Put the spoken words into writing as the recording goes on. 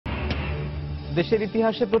দেশের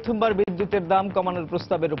ইতিহাসে প্রথমবার বিদ্যুতের দাম কমানোর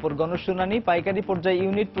প্রস্তাবের উপর গণশুনানি। পাইকারি পর্যায়ে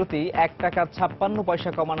ইউনিট প্রতি ১ টাকা ৫৬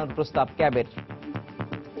 পয়সা কমানোর প্রস্তাব ক্যাবের।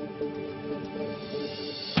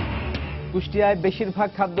 কুষ্টিয়ায় বেশিরভাগ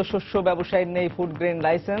খাদ্যশস্য ব্যবসায়ীর নেই ফুড গ্রেন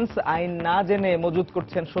লাইসেন্স। আইন না জেনে মজুত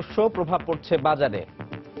করছেন শস্য, প্রভাব পড়ছে বাজারে।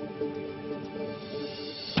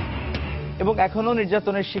 এবং এখনো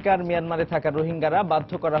নির্যাতনের শিকার মিয়ানমারে থাকা রোহিঙ্গারা,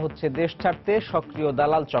 বাধ্য করা হচ্ছে দেশ ছাড়তে সক্রিয়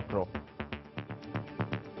দালাল চক্র।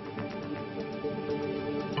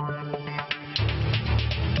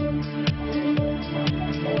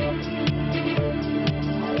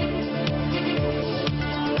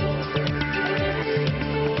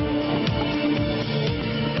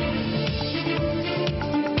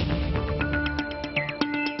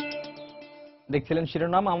 দেখছিলেন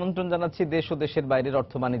শিরোনাম। আমন্ত্রণ জানাচ্ছি দেশ ও দেশের বাইরের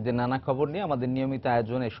অর্থ বাণিজ্যের নানা খবর নিয়ে আমাদের নিয়মিত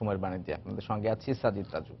আয়োজন এই সময়ের বাণিজ্যে। আপনাদের সঙ্গে আছি সাজিদ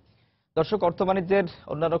রাজু। দর্শক, অর্থ বাণিজ্যের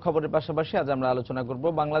অন্যান্য খবরের পাশাপাশি আজ আমরা আলোচনা করব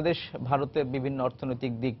বাংলাদেশ ভারতের বিভিন্ন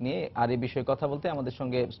অর্থনৈতিক দিক নিয়ে। আর এই বিষয়ে কথা বলতে আমাদের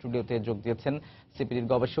সঙ্গে স্টুডিওতে যোগ দিয়েছেন সিপিডির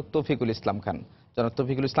গবেষক তৌফিকুল ইসলাম খান। জনাব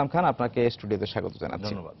তৌফিকুল ইসলাম খান, আপনাকে স্টুডিওতে স্বাগত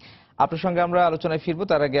জানাচ্ছি। ধন্যবাদ। আপনার সঙ্গে আমরা আলোচনায় ফিরবো,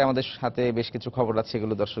 তার আগে আমাদের সাথে বেশ কিছু খবর আছে,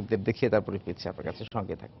 এগুলো দর্শকদের দেখিয়ে তারপরে ফিরছি আপনার কাছে।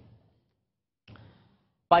 সঙ্গে থাকুন।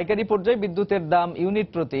 পাইকারি পর্যায়ে বিদ্যুতের দাম ইউনিট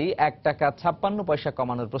প্রতি ১ টাকা ৫৬ পয়সা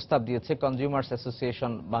কমানোর প্রস্তাব দিয়েছে কনজিউমার্স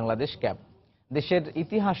অ্যাসোসিয়েশন বাংলাদেশ ক্যাব। দেশের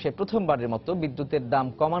ইতিহাসে প্রথমবারের মতো বিদ্যুতের দাম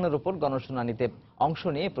কমানোর উপর গণশুনানিতে অংশ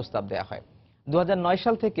নিয়ে প্রস্তাব দেওয়া হয়। ২০০৯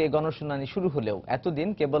 সাল থেকে গণশুনানি শুরু হলেও এতদিন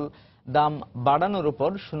কেবল দাম বাড়ানোর উপর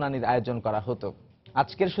শুনানির আয়োজন করা হতো।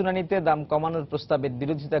 আজকের শুনানিতে দাম কমানোর প্রস্তাবের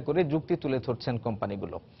বিরোধিতা করে যুক্তি তুলে ধরছেন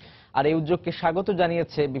কোম্পানিগুলো। আর এই উদ্যোগকে স্বাগত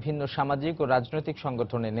জানিয়েছে বিভিন্ন সামাজিক ও রাজনৈতিক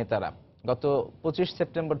সংগঠনের নেতারা। গত ২৫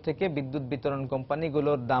 সেপ্টেম্বর থেকে বিদ্যুৎ বিতরণ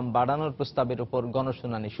কোম্পানিগুলোর দাম বাড়ানোর প্রস্তাবের উপর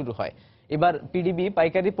গণশুনানি শুরু হয়। এবার পিডিবি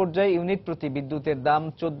পাইকারি পর্যায়ে ইউনিট প্রতি বিদ্যুতের দাম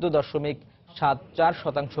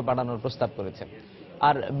 ১৪.৭৪% বাড়ানোর প্রস্তাব করেছে।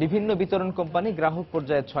 আর বিভিন্ন বিতরণ কোম্পানি গ্রাহক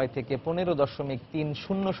পর্যায়ে ৬ থেকে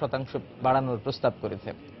 ১৫.৩০% বাড়ানোর প্রস্তাব করেছে।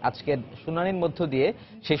 আজকের শুনানির মধ্য দিয়ে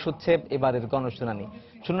শেষ হচ্ছে এবারের গণশুনানি।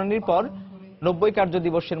 শুনানির পর ৯০ কার্য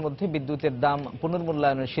দিবসের মধ্যে বিদ্যুতের দাম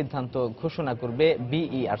পুনর্মূল্যায়নের সিদ্ধান্ত ঘোষণা করবে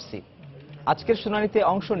বিইআরসি। আজকের শুনানিতে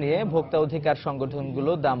অংশ নিয়ে ভোক্তা অধিকার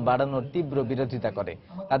সংগঠনগুলো দাম বাড়ানোর তীব্র বিরোধিতা করে।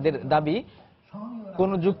 তাদের দাবি,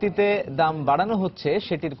 কোন যুক্তিতে দাম বাড়ানো হচ্ছে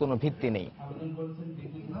সেটির কোনো ভিত্তি নেই।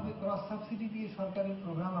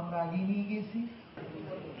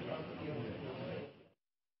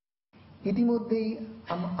 ইতিমধ্যেই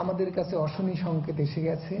আমাদের কাছে অশনি সংকেত এসে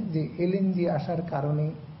গেছে যে এলএনজি আসার কারণে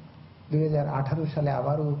 ২০১৮ সালে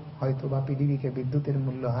আবারও হয়তো বা পিডিবিকে বিদ্যুতের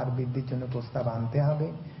মূল্যহার বৃদ্ধির জন্য প্রস্তাব আনতে হবে।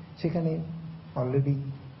 সেখানে অলরেডি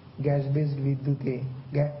গ্যাস বেসড বিদ্যুতে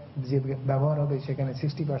যে ব্যবহার হবে সেখানে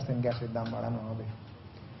 60% গ্যাসের দাম বাড়ানো হবে।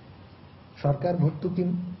 সরকার ভর্তুকি,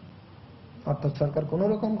 অর্থাৎ সরকার কোনো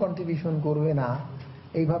রকম কন্ট্রিবিউশন করবে না,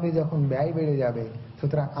 এইভাবে যখন ব্যয় বেড়ে যাবে,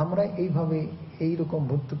 সুতরাং আমরা এইরকম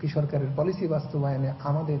ভর্তুকি সরকারের পলিসি বাস্তবায়নে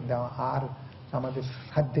আমাদের দেওয়া আর আমাদের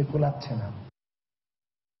সাধ্যে কোলাচ্ছে না।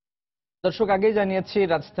 দর্শক, আগেই জানিয়েছি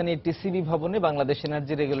রাজধানীর টিসিবি ভবনে বাংলাদেশ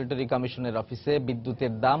এনার্জি রেগুলেটরি কমিশনের অফিসে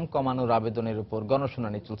বিদ্যুতের দাম কমানোর আবেদনের উপর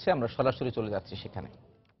গণশুনানি চলছে। আমরা সরাসরি চলে যাচ্ছি সেখানে।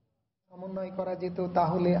 সমন্বয় করা যেত,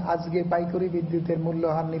 তাহলে আজকে পাইকারি বিদ্যুতের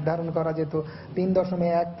মূল্যহার নির্ধারণ করা যেত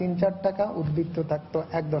 ৩.১৩৪ টাকা, উদ্বৃত্ত থাকতো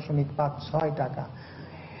 ১.৫৬ টাকা।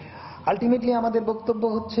 আলটিমেটলি আমাদের বক্তব্য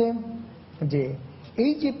হচ্ছে যে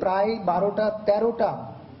এই যে প্রায়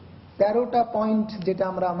 ১৩টা পয়েন্ট, যেটা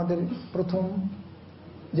আমরা আমাদের প্রথম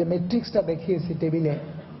যে ম্যাট্রিক্সটা দেখিয়েছি টেবিলে,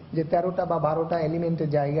 যে ১৩টা বা ১২টা এলিমেন্টের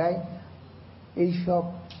জায়গায় এইসব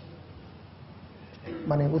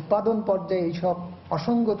মানে উৎপাদন পর্যায়ে এইসব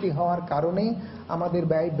অসঙ্গতি হওয়ার কারণে আমাদের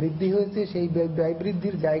ব্যয় বৃদ্ধি হয়েছে। সেই ব্যয়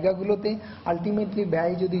বৃদ্ধির জায়গাগুলোতে আলটিমেটলি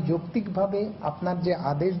ব্যয় যদি যৌক্তিকভাবে আপনার যে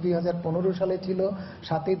আদেশ ২০১৫ সালে ছিল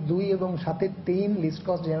 ৭-২ এবং ৭-৩ লিস্ট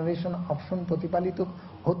কস্ট জেনারেশন অপশন প্রতিপালিত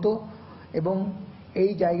হতো এবং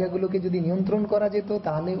এই জায়গাগুলোকে যদি নিয়ন্ত্রণ করা যেত,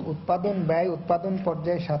 তাহলে উৎপাদন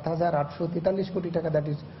পর্যায়ে ৭,৮৪৩ কোটি টাকা, দ্যাট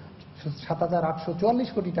ইজ ৭,৮৪৪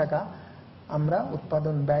 কোটি টাকা আমরা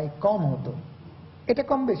উৎপাদন ব্যয় কম হতো। এটা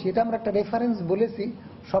কম বেশি, এটা আমরা একটা রেফারেন্স বলেছি,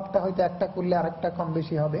 সবটা হয়তো একটা করলে আরেকটা কম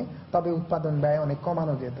বেশি হবে, তবে উৎপাদন ব্যয় অনেক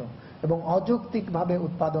কমানো যেত। এবং অযৌক্তিকভাবে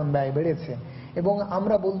উৎপাদন ব্যয় বেড়েছে এবং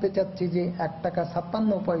আমরা বলতে চাচ্ছি যে ১ টাকা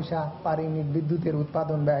 ৫৬ পয়সা পার ইউনিট বিদ্যুতের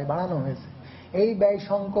উৎপাদন ব্যয় বাড়ানো হয়েছে। এই ব্যয়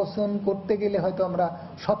সংকোচন করতে গেলে হয়তো আমরা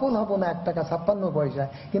সফল হব না ১ টাকা ৫৬ পয়সা,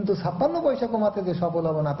 কিন্তু ৫৬ পয়সা কমাতে যে সফল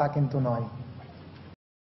হব না তা কিন্তু নয়।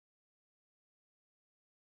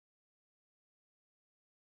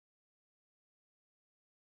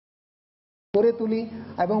 করে তুলি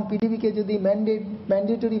এবং পৃথিবীকে যদি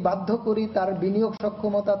ম্যান্ডেটরি বাধ্য করি, তার বিনিয়োগ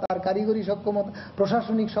সক্ষমতা, তার কারিগরি সক্ষমতা,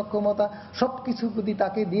 প্রশাসনিক সক্ষমতা সবকিছু যদি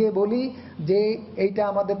তাকে দিয়ে বলি যে এইটা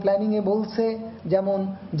আমাদের প্ল্যানিংয়ে বলছে, যেমন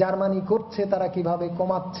জার্মানি করছে, তারা কিভাবে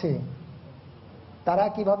কমাচ্ছে, তারা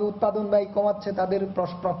কিভাবে উৎপাদন ব্যয় কমাচ্ছে, তাদের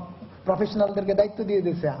প্রফেশনালদেরকে দায়িত্ব দিয়ে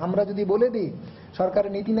দিয়েছে। আমরা যদি বলে দিই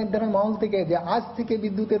সরকারের নীতি নির্ধারণ মহল থেকে যে আজ থেকে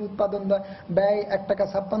বিদ্যুতের উৎপাদন ব্যয় 1 টাকা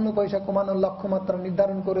 56 পয়সা কমানোর লক্ষ্যমাত্রা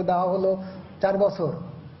নির্ধারণ করে দেওয়া হলো 4 বছর,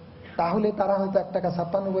 তাহলে তারা হয়তো 1 টাকা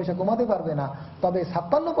 56 পয়সা কমাতে পারবে না, তবে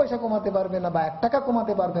 56 পয়সা কমাতে পারবে না বা 1 টাকা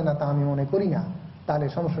কমাতে পারবে না তা আমি মনে করি না। তাহলে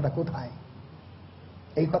সমস্যাটা কোথায়?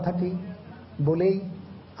 এই কথাটি বলেই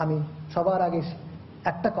আমি সবার আগে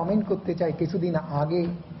একটা কমেন্ট করতে চাই। কিছুদিন আগে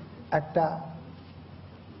একটা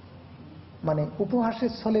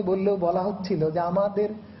উপহাসের ছলে বললেও বলা হচ্ছিল যে আমাদের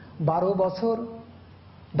 12 বছর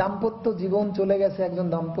দাম্পত্য জীবন চলে গেছে। একজন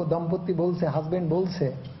দম্পতি বলছে, হাজবেন্ড বলছে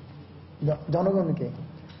জনগণকে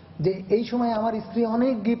যে এই সময় আমার স্ত্রী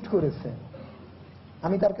অনেক গিফট করেছে,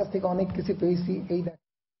 আমি তার কাছ থেকে অনেক কিছু পেয়েছি। এই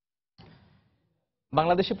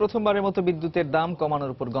বাংলাদেশে প্রথমবারের মতো বিদ্যুতের দাম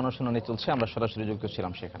কমানোর উপর গণশুনানি চলছে। আমরা সরাসরি যুক্ত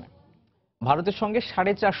ছিলাম সেখানে। ভারতের সঙ্গে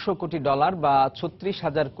 $450 কোটি বা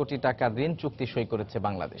 36,000 কোটি টাকার ঋণ চুক্তি সই করেছে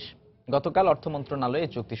বাংলাদেশ। গতকাল অর্থ মন্ত্রণালয়ে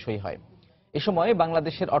এই চুক্তি সই হয়। এ সময়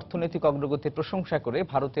বাংলাদেশের অর্থনৈতিক অগ্রগতির প্রশংসা করে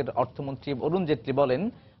ভারতের অর্থমন্ত্রী অরুণ জেটলি বলেন,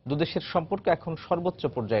 দুদেশের সম্পর্ক এখন সর্বোচ্চ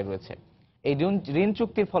পর্যায়ে রয়েছে। এই ঋণ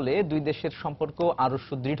চুক্তির ফলে দুই দেশের সম্পর্ক আরো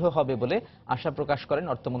সুদৃঢ় হবে বলে আশা প্রকাশ করেন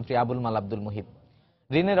অর্থমন্ত্রী আবুল মাল আব্দুল মুহিত।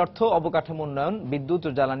 ঋণের অর্থ অবকাঠামো উন্নয়ন, বিদ্যুৎ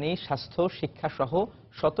ও জ্বালানি, স্বাস্থ্য, শিক্ষা সহ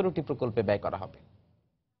 17টি প্রকল্পে ব্যয় করা হবে।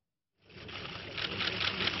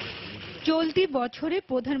 চলতি বছরে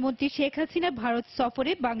প্রধানমন্ত্রী শেখ হাসিনা ভারত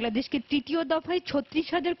সফরে বাংলাদেশকে তৃতীয় দফায়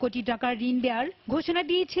 36,000 কোটি টাকার ঋণ দেওয়ার ঘোষণা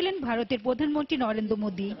দিয়েছিলেন ভারতের প্রধানমন্ত্রী নরেন্দ্র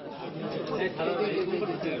মোদী।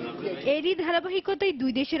 এরই ধারাবাহিকতায়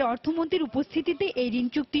দুই দেশের অর্থমন্ত্রীর উপস্থিতিতে এই ঋণ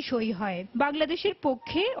চুক্তি সই হয়। বাংলাদেশের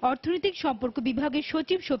পক্ষে অর্থনৈতিক সম্পর্ক বিভাগের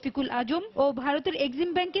সচিব শফিকুল আজম ও ভারতের এক্সিম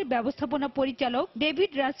ব্যাংকের ব্যবস্থাপনা পরিচালক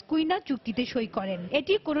ডেভিড রাসকুইনা চুক্তিতে সই করেন।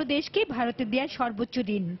 এটি কোনো দেশকে ভারতে দেওয়া সর্বোচ্চ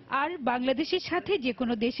ঋণ, আর বাংলাদেশের সাথে যে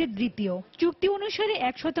কোনো দেশের দ্বিতীয়। চুক্তি অনুসারে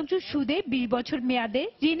 1% সুদে 20 বছর মেয়াদে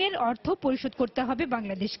ঋণের অর্থ পরিশোধ করতে হবে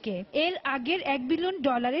বাংলাদেশকে। এর আগের $1 বিলিয়ন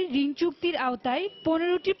ঋণ চুক্তির আওতায়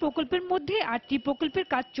 15টি প্রকল্পের মধ্যে 8টি প্রকল্পের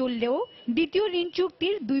কাজ চললেও দ্বিতীয় ঋণ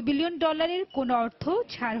চুক্তির $2 বিলিয়ন কোনো অর্থ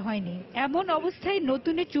ছাড় হয়নি। এমন অবস্থায়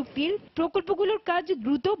নতুন চুক্তির প্রকল্পগুলোর কাজ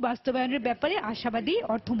দ্রুত বাস্তবায়নের ব্যাপারে আশাবাদী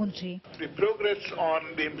অর্থমন্ত্রী।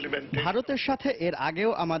 ভারতের সাথে এর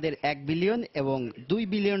আগেও আমাদের $1 বিলিয়ন এবং $2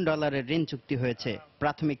 বিলিয়ন ঋণ চুক্তি হয়েছে।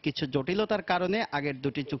 প্রাথমিক কিছু জটিলতার কারণে আগের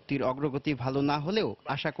দুটি চুক্তির অগ্রগতি ভালো না হলেও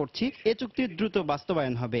আশা করছি এ চুক্তির দ্রুত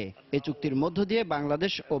বাস্তবায়ন হবে। এ চুক্তির মধ্য দিয়ে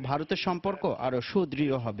বাংলাদেশ ও ভারতের সম্পর্ক আরো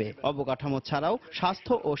সুদৃঢ় হবে। অবকাঠামো ছাড়াও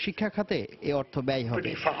স্বাস্থ্য ও শিক্ষা খাতে এ অর্থ ব্যয়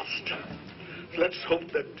হবে।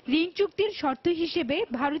 ঋণ চুক্তির শর্ত হিসেবে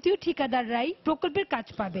ভারতীয় ঠিকাদাররাই প্রকল্পের কাজ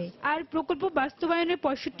পাবে, আর প্রকল্প বাস্তবায়নের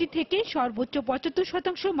 65 থেকে সর্বোচ্চ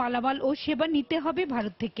 75% মালামাল ও সেবা নিতে হবে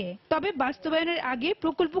ভারত থেকে। তবে বাস্তবায়নের আগে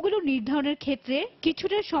প্রকল্পগুলো নির্ধারণের ক্ষেত্রে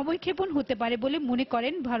কিছুটা সময়ক্ষেপণ হতে পারে বলে মনে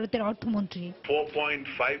করেন ভারতের অর্থমন্ত্রী।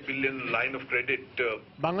 4.5 বিলিয়ন লাইন অফ ক্রেডিট।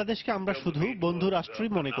 বাংলাদেশকে আমরা শুধু বন্ধু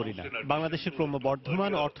রাষ্ট্রই মনে করি না, বাংলাদেশের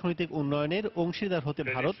ক্রমবর্ধমান অর্থনৈতিক উন্নয়নের অংশীদার হতে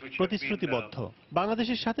ভারত প্রতিশ্রুতিবদ্ধ।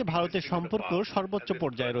 বাংলাদেশের সাথে ভারতের সম্পর্ক সর্বোচ্চ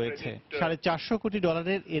পর্যায়ে রয়েছে। $450 কোটি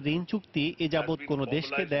এই ঋণ চুক্তি এ যাবৎ কোনো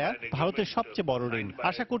দেশকে দেয়া ভারতের সবচেয়ে বড় ঋণ।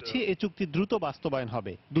 আশা করছি এই চুক্তি দ্রুত বাস্তবায়ন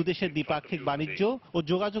হবে, দুদেশের দ্বিপাক্ষিক বাণিজ্য ও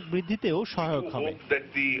যোগাযোগ বৃদ্ধিতেও সহায়ক হবে।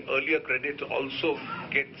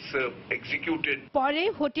 পরে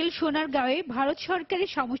হোটেল সোনারগাঁওয়ে ভারত সরকারের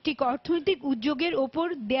সামষ্টিক অর্থনৈতিক উদ্যোগের ওপর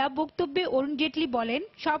দেয়া বক্তব্যে অরুণ জেটলি বলেন,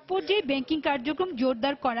 সব পর্যায়ে ব্যাংকিং কার্যক্রম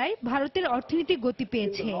জোরদার করায় ভারতের অর্থনীতি গতি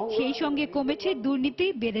পেয়েছে, সেই সঙ্গে কমেছে দুর্নীতি,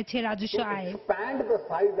 বেড়েছে রাজস্ব আয়। Expand the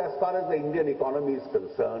size as far as the Indian economy is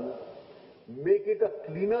concerned, make it a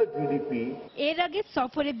cleaner GDP. এর আগে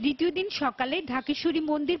সফরের দ্বিতীয় দিন সকালে ঢাকেশ্বরী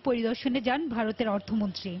মন্দির পরিদর্শনে যান ভারতের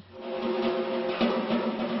অর্থমন্ত্রী।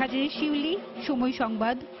 হাজারি শিউলি, সময়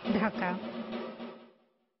সংবাদ, ঢাকা।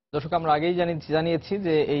 দর্শক, আমরা আগেই জানিয়েছি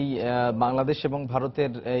যে এই বাংলাদেশ এবং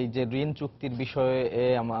ভারতের এই যে ঋণ চুক্তির বিষয়ে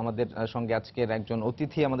আমাদের সঙ্গে আজকের একজন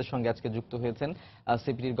অতিথি আমাদের সঙ্গে আজকে যুক্ত হয়েছেন,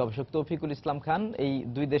 সিপিডির গবেষক তৌফিকুল ইসলাম খান। এই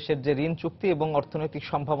দুই দেশের যে ঋণ চুক্তি এবং অর্থনৈতিক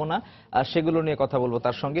সম্ভাবনা সেগুলো নিয়ে কথা বলবো।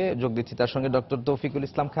 তার সঙ্গে যোগ দিচ্ছি তার সঙ্গে ডক্টর তৌফিকুল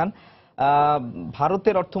ইসলাম খান।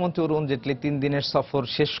 ভারতের অর্থমন্ত্রী অরুণ জেটলি 3 দিনের সফর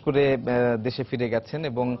শেষ করে দেশে ফিরে গেছেন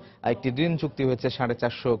এবং একটি ঋণ চুক্তি হয়েছে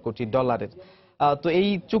 $450 কোটি। তো এই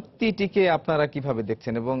চুক্তিটিকে আপনারা কিভাবে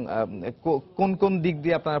দেখছেন এবং কোন কোন দিক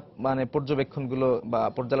দিয়ে আপনারা পর্যবেক্ষণগুলো বা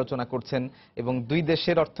পর্যালোচনা করছেন এবং দুই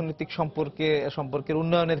দেশের অর্থনৈতিক সম্পর্কের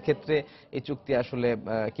উন্নয়নের ক্ষেত্রে এই চুক্তি আসলে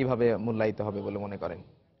কিভাবে মূল্যায়িত হবে বলে মনে করেন?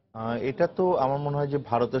 এটা তো আমার মনে হয় যে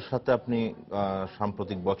ভারতের সাথে আপনি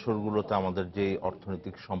সাম্প্রতিক বছরগুলোতে আমাদের যে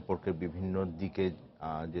অর্থনৈতিক সম্পর্কের বিভিন্ন দিকে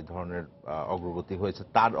যে ধরনের অগ্রগতি হয়েছে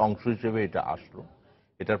তার অংশ হিসেবে এটা আসলো।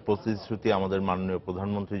 এটার প্রতিশ্রুতি আমাদের মাননীয়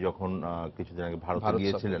প্রধানমন্ত্রী যখন কিছুদিন আগে ভারতে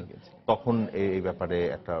গিয়েছিলেন তখন এই ব্যাপারে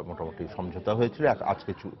একটা মোটামুটি সমঝোতা হয়েছিল।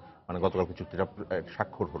 আজকে মানে গতকালকে চুক্তিটা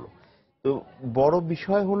স্বাক্ষর হলো। তো বড়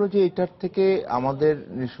বিষয় হলো যে এটার থেকে আমাদের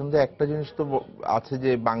নিঃসন্দেহে একটা জিনিস তো আছে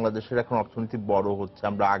যে বাংলাদেশের এখন অর্থনীতি বড় হচ্ছে।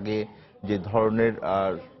 আমরা আগে যে ধরনের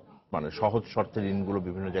মানে সহজ শর্তে ঋণগুলো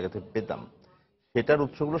বিভিন্ন জায়গা থেকে পেতাম সেটার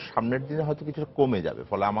উৎসগুলো সামনের দিনে হয়তো কিছু কমে যাবে।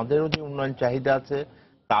 ফলে আমাদেরও যে উন্নয়ন চাহিদা আছে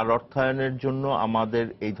তার অর্থায়নের জন্য আমাদের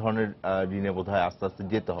এই ধরনের ঋণে বোধহয় আস্তে আস্তে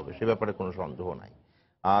যেতে হবে, সে ব্যাপারে কোনো সন্দেহ নাই।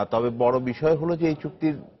 তবে বড় বিষয় হলো যে এই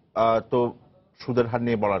চুক্তির তো সুদের হার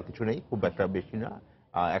নিয়ে বলার কিছু নেই, খুব একটা বেশি না,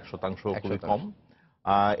 1% খুবই কম।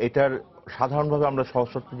 এটার সাধারণভাবে আমরা সহজ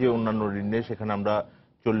শর্তে যে অন্যান্য ঋণ নেই সেখানে আমরা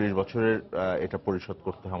 40 বছরের এটা পরিশোধ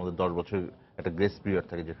করতে হয়, আমাদের 10 বছর একটা গ্রেস পিরিয়ড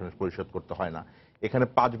থাকে যেখানে পরিশোধ করতে হয় না। এখানে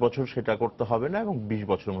 5 বছর সেটা করতে হবে না এবং 20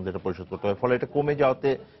 বছরের মধ্যে এটা পরিশোধ করতে হবে। ফলে এটা কমে যাওয়াতে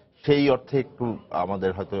সেই অর্থে একটু আমাদের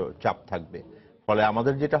হয়তো চাপ থাকবে। ফলে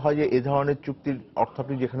আমাদের যেটা হয় যে এই ধরনের চুক্তির অর্থ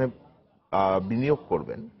আপনি যেখানে বিনিয়োগ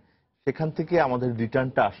করবেন সেখান থেকে আমাদের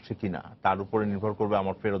রিটার্নটা আসছে কিনা তার উপরে নির্ভর করবে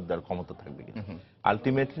আমার ফেরত দেওয়ার ক্ষমতা থাকবে কিনা।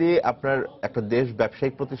 আলটিমেটলি আপনার একটা দেশ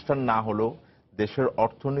ব্যবসায়িক প্রতিষ্ঠান না হলেও দেশের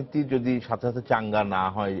অর্থনীতি যদি সাথে সাথে চাঙ্গা না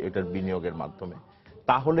হয় এটার বিনিয়োগের মাধ্যমে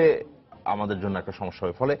তাহলে আমাদের জন্য একটা সমস্যা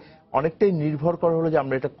হবে। ফলে অনেকটাই নির্ভর করা হলো যে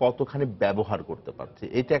আমরা এটা কতখানি ব্যবহার করতে পারছি,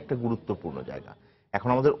 এটা একটা গুরুত্বপূর্ণ জায়গা। এখন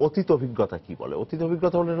আমাদের অতীত অভিজ্ঞতা কি বলে? অতীত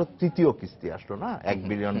অভিজ্ঞতা হলো এটা তৃতীয় কিস্তি আসলো না, $1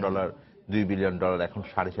 বিলিয়ন, $2 বিলিয়ন, এখন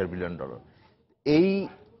 $4.5 বিলিয়ন। এই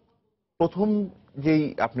প্রথম যেই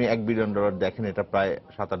আপনি $1 বিলিয়ন দেখেন এটা প্রায়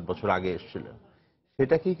 7-8 বছর আগে এসেছিল,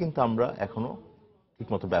 সেটাকেই কিন্তু আমরা এখনো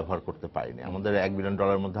ঠিকমতো ব্যবহার করতে পারিনি। আমাদের $1 বিলিয়ন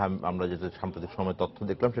মধ্যে আমরা যেটা সাম্প্রতিক সময় তথ্য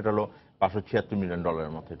দেখলাম সেটা হলো $576 মিলিয়ন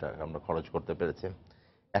মতো এটা আমরা খরচ করতে পেরেছি।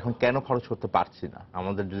 এখন কেন খরচ করতে পারছি না?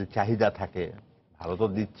 আমাদের যদি চাহিদা থাকে, ভারতও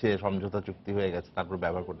দিচ্ছে, সমঝোতা চুক্তি হয়ে গেছে, তারপর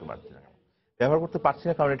ব্যবহার করতে পারছি না। ব্যবহার করতে পারছি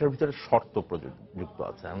না কারণ এটার ভিতরে শর্ত যুক্ত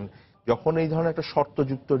আছে। যখন এই ধরনের একটা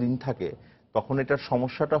শর্তযুক্ত ঋণ থাকে তখন এটার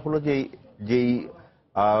সমস্যাটা হলো যে যেই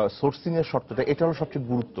সোর্সিং এর শর্তটা এটা হলো সবচেয়ে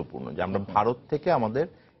গুরুত্বপূর্ণ, যে আমরা ভারত থেকে আমাদের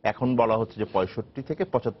এখন বলা হচ্ছে যে 65 থেকে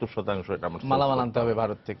 75% এটা আমরা মালামাল আনতে হবে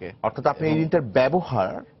ভারত থেকে। অর্থাৎ আপনি এই ঋণটার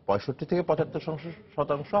ব্যবহার 65 থেকে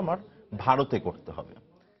 75% আমার ভারতে করতে হবে।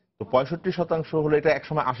 তো 65% হলো, এটা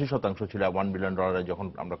একসময় 80% ছিল $1 বিলিয়ন যখন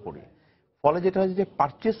আমরা করি। ফলে যেটা হয় যে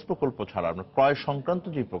পারচেজ প্রকল্প ছাড়া আমরা ক্রয় সংক্রান্ত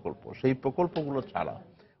যে প্রকল্প সেই প্রকল্পগুলো ছাড়া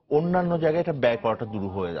অন্যান্য জায়গায় এটা ব্যয় করাটা দূর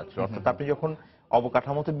হয়ে যাচ্ছে। অর্থাৎ আপনি যখন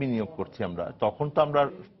অবকাঠামোতে বিনিয়োগ করছি আমরা তখন তো আমরা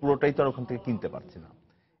পুরোটাই তো আর ওখান থেকে কিনতে পারছি না।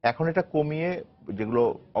 এখন এটা কমিয়ে যেগুলো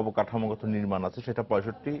অবকাঠামোগত নির্মাণ আছে সেটা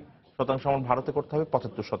 65% আমার ভারতে করতে হবে,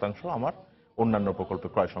 75% আমার অন্যান্য প্রকল্পে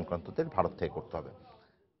ক্রয় সংক্রান্তদের ভারত থেকে করতে হবে।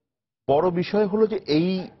 বড় বিষয় হলো যে এই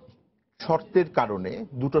শর্তের কারণে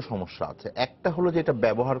দুটো সমস্যা আছে। একটা হলো যে এটা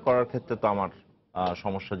ব্যবহার করার ক্ষেত্রে তো আমার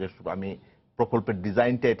সমস্যা, যে আমি প্রকল্পের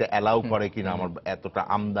ডিজাইনটা এটা অ্যালাউ করে কিনা আমার এতটা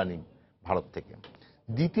আমদানি ভারত থেকে।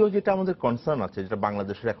 দ্বিতীয় যেটা আমাদের কনসার্ন আছে, যেটা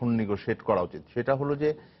বাংলাদেশের এখন নেগোশিয়েট করা উচিত, সেটা হলো যে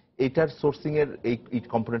এটার সোর্সিং এর এই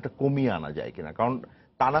কম্পোনেন্টটা কমিয়ে আনা যায় কিনা। কারণ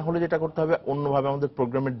তা না হলে যেটা করতে হবে অন্যভাবে আমাদের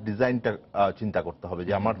প্রোগ্রামের ডিজাইনটা চিন্তা করতে হবে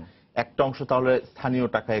যে আমার একটা অংশ তাহলে স্থানীয়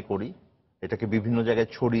টাকায় করি, এটাকে বিভিন্ন জায়গায়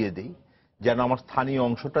ছড়িয়ে দেই, যেন আমার স্থানীয়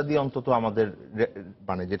অংশটা দিয়ে অন্তত আমাদের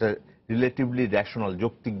মানে যেটা রিলেটিভলি রেশনাল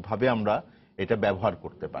যৌক্তিকভাবে আমরা এটা ব্যবহার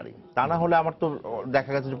করতে পারি। তা না হলে আমার তো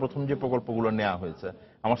দেখা গেছে যে প্রথম যে প্রকল্পগুলো নেওয়া হয়েছে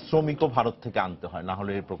আমার শ্রমিকও ভারত থেকে আনতে হয়, না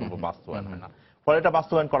হলে এই প্রকল্প বাস্তবায়ন হয় না। ফলে এটা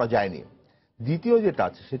বাস্তবায়ন করা যায়নি। দ্বিতীয় যেটা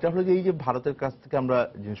আছে সেটা হলো যে এই যে ভারতের কাছ থেকে আমরা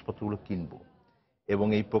জিনিসপত্রগুলো কিনবো এবং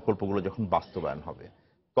এই প্রকল্পগুলো যখন বাস্তবায়ন হবে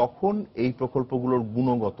তখন এই প্রকল্পগুলোর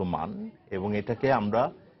গুণগত মান এবং এটাকে আমরা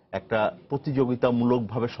একটা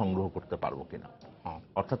প্রতিযোগিতামূলকভাবে সংগ্রহ করতে পারবো কিনা।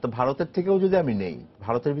 অর্থাৎ ভারতের থেকেও যদি আমি নেই,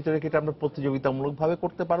 ভারতের ভিতরে কি এটা আমরা প্রতিযোগিতামূলকভাবে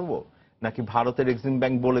করতে পারবো, নাকি ভারতের এক্সিম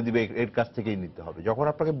ব্যাংক বলে দিবে এর কাছ থেকেই নিতে হবে। যখন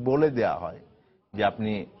আপনাকে বলে দেয়া হয় যে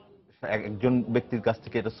আপনি একজন ব্যক্তির কাছ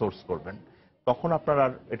থেকে এটা সোর্স করবেন তখন আপনার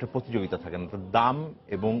আর এটা প্রতিযোগিতা থাকে না, দাম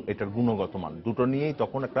এবং এটার গুণগত মান দুটো নিয়েই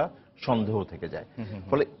তখন একটা সন্দেহ থেকে যায়।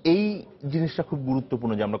 ফলে এই জিনিসটা খুব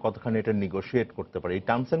গুরুত্বপূর্ণ যে আমরা কতখানি এটা নেগোশিয়েট করতে পারি। এই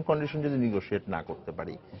টার্মস এন্ড কন্ডিশন যদি নেগোশিয়েট না করতে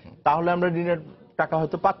পারি তাহলে আমরা ঋণের টাকা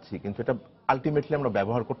হয়তো পাচ্ছি কিন্তু এটা আলটিমেটলি আমরা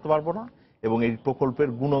ব্যবহার করতে পারবো না এবং এই প্রকল্পের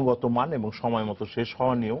গুণগত মান এবং সময় মতো শেষ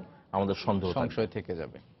হওয়া নিয়েও আমাদের সংশয় থেকে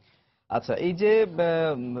যাবে। আচ্ছা, এই যে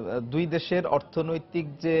দুই দেশের অর্থনৈতিক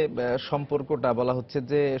যে সম্পর্কটা বলা হচ্ছে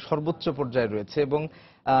যে সর্বোচ্চ পর্যায়ে রয়েছে এবং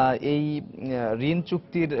এই ঋণ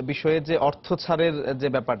চুক্তির বিষয়ে যে অর্থ ছাড়ের যে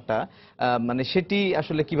ব্যাপারটা, মানে সেটি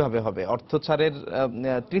আসলে কিভাবে হবে? অর্থ ছাড়ের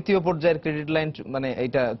তৃতীয় পর্যায়ের ক্রেডিট লাইন মানে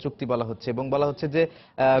এটা চুক্তি বলা হচ্ছে, এবং বলা হচ্ছে যে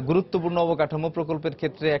গুরুত্বপূর্ণ অবকাঠামো প্রকল্পের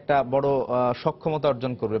ক্ষেত্রে একটা বড় সক্ষমতা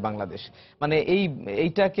অর্জন করবে বাংলাদেশ। মানে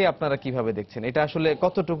এইটাকে আপনারা কিভাবে দেখছেন? এটা আসলে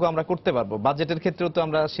কতটুকু আমরা করতে পারবো? বাজেটের ক্ষেত্রেও তো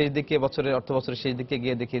আমরা শেষ দিকে অর্থ বছরের শেষ দিকে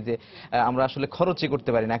গিয়ে দেখি যে আমরা আসলে খরচই করতে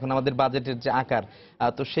পারি না এখন আমাদের বাজেটের যে আকার।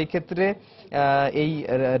 তো সেই ক্ষেত্রে এই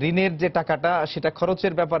ঋণের যে টাকাটা সেটা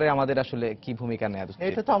খরচের ব্যাপারে আমাদের আসলে কি ভূমিকা নেওয়া উচিত?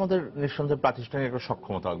 এটা তো আমাদের নিঃসন্দেহে প্রাতিষ্ঠানিক একটা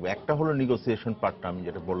সক্ষমতা লাগবে। একটা হলো নেগোসিয়েশন পার্টটা, আমি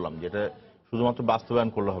যেটা বললাম, যেটা শুধুমাত্র বাস্তবায়ন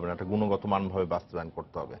করলে হবে না, একটা গুণগত মানভাবে বাস্তবায়ন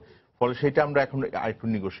করতে হবে। ফলে সেটা আমরা এখন আরেকটু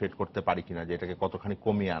নেগোশিয়েট করতে পারি কিনা, যে এটাকে কতখানি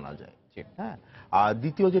কমিয়ে আনা যায়। হ্যাঁ, আর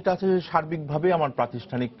দ্বিতীয় যেটা আছে, যে সার্বিকভাবে আমার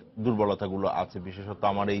প্রাতিষ্ঠানিক দুর্বলতাগুলো আছে। বিশেষত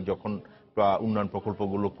আমার এই যখন উন্নয়ন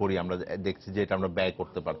প্রকল্পগুলো করি, আমরা দেখছি যে এটা আমরা ব্যয়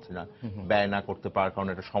করতে পারছি না। ব্যয় না করতে পারার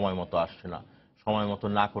কারণে এটা সময় মতো আসছে না, সময় মতো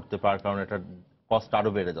না করতে পারার কারণে এটা কস্ট আরো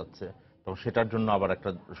বেড়ে যাচ্ছে। তখন সেটার জন্য আবার একটা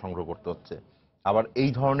সংগ্রহ করতে হচ্ছে। আবার এই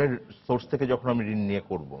ধরনের সোর্স থেকে যখন আমি ঋণ নিয়ে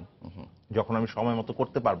করব, যখন আমি সময় মতো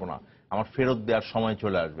করতে পারবো না, আমার ফেরত দেওয়ার সময়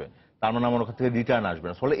চলে আসবে, তার মানে আমার ওখান থেকে রিটার্ন আসবে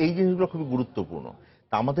না। ফলে এই জিনিসগুলো খুবই গুরুত্বপূর্ণ।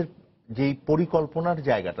 তা আমাদের যেই পরিকল্পনার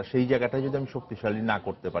জায়গাটা, সেই জায়গাটায় যদি আমি শক্তিশালী না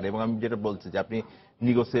করতে পারি, এবং আমি যেটা বলছি যে আপনি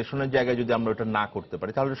নেগোসিয়েশনের জায়গায় যদি আমরা ওটা না করতে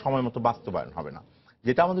পারি, তাহলে সময় মতো বাস্তবায়ন হবে না।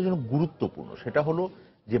 যেটা আমাদের জন্য গুরুত্বপূর্ণ সেটা হলো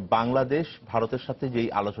যে বাংলাদেশ ভারতের সাথে যেই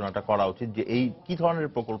আলোচনাটা করা উচিত, যে এই কি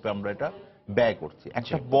ধরনের প্রকল্পে আমরা এটা ব্যয় করছি।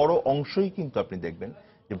 একটা বড় অংশই কিন্তু আপনি দেখবেন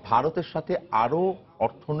যে ভারতের সাথে আরো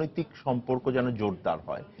অর্থনৈতিক সম্পর্ক যেন জোরদার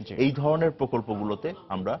হয়, এই ধরনের প্রকল্পগুলোতে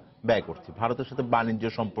আমরা ব্যয় করছি। ভারতের সাথে বাণিজ্য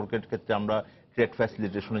সম্পর্কের ক্ষেত্রে আমরা ট্রেড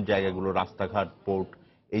ফ্যাসিলিটেশনের জায়গাগুলো, রাস্তাঘাট, পোর্ট,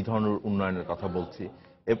 এই ধরনের উন্নয়নের কথা বলছি।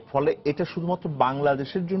 এর ফলে এটা শুধুমাত্র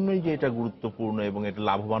বাংলাদেশের জন্যই যে এটা গুরুত্বপূর্ণ এবং এটা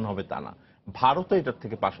লাভবান হবে তা না, ভারতও এটার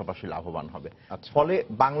থেকে পাশাপাশি লাভবান হবে। ফলে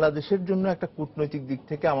বাংলাদেশের জন্য একটা কূটনৈতিক দিক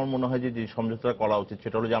থেকে আমার মনে হয় যে সমঝোতা করা উচিত,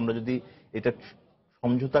 সেটা হলো যে আমরা যদি এটা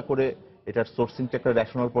সমঝোতা করে এটার সোর্সিংটা একটা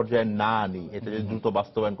রেশনাল পর্যায়ে না আনি, এটা যদি দ্রুত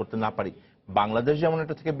বাস্তবায়ন করতে না পারি, বাংলাদেশ যেমন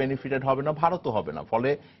এটা থেকে বেনিফিটেড হবে না, ভারতও হবে না। ফলে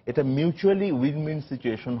এটা মিউচুয়ালি উইন উইন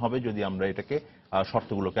সিচুয়েশন হবে যদি আমরা এটাকে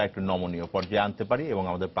শর্তগুলোকে একটু নমনীয় পর্যায়ে আনতে পারি, এবং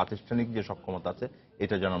আমাদের প্রাতিষ্ঠানিক যে সক্ষমতা আছে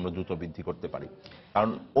এটা যেন আমরা দ্রুত বৃদ্ধি করতে পারি।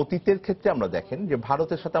 কারণ অতীতের ক্ষেত্রে আমরা দেখেন যে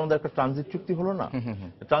ভারতের সাথে আমাদের একটা ট্রানজিট চুক্তি হলো না,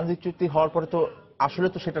 ট্রানজিট চুক্তি হওয়ার পরে তো আসলে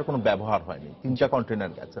তো সেটার কোনো ব্যবহার হয়নি, 3টা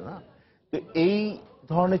কন্টেনার গেছে না। তো এই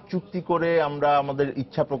ধরনের চুক্তি করে আমরা আমাদের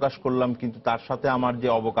ইচ্ছা প্রকাশ করলাম, কিন্তু তার সাথে আমার যে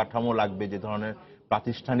অবকাঠামো লাগবে, যে ধরনের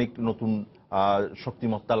প্রাতিষ্ঠানিক নতুন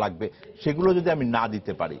শক্তিমত্তা লাগবে, সেগুলো যদি আমি না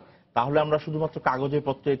দিতে পারি, তাহলে আমরা শুধুমাত্র কাগজে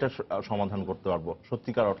পত্রে এটা সমাধান করতে পারবো।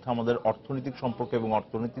 সত্যিকার অর্থে আমাদের অর্থনৈতিক সম্পর্ক এবং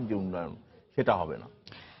অর্থনৈতিক যে উন্নয়ন, সেটা হবে না।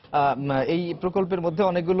 এই প্রকল্পের মধ্যে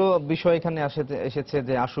অনেকগুলো বিষয় এখানে এসেছে,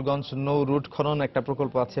 যে আশুগঞ্জ নৌ রুট খনন একটা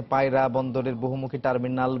প্রকল্প আছে, পায়রা বন্দরের বহুমুখী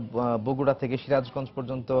টার্মিনাল, বগুড়া থেকে সিরাজগঞ্জ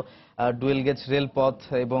পর্যন্ত ডুয়েল গেজ রেলপথ,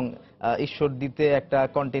 এবং ঈশ্বরদীতে একটা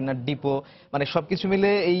কন্টেইনার ডিপো। মানে সবকিছু মিলে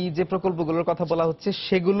এই যে প্রকল্পগুলোর কথা বলা হচ্ছে,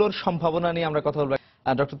 সেগুলোর সম্ভাবনা নিয়ে আমরা কথা বলবো।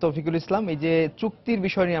 ডক্টর তৌফিকুল ইসলাম, এই যে চুক্তির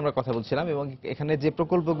বিষয় নিয়ে আমরা কথা বলছিলাম, এবং এখানে যে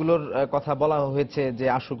প্রকল্পগুলোর কথা বলা হয়েছে, যে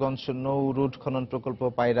আশুগঞ্জ নৌ রুট খনন প্রকল্প,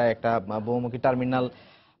 পায়রা একটা বহুমুখী টার্মিনাল,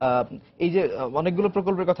 এই যে অনেকগুলো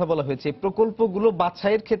প্রকল্পের কথা বলা হয়েছে, এই প্রকল্পগুলো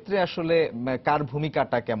বাছাইয়ের ক্ষেত্রে আসলে কার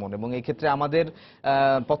ভূমিকাটা কেমন, এবং এই ক্ষেত্রে আমাদের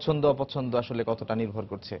পছন্দ অপছন্দ আসলে কতটা নির্ভর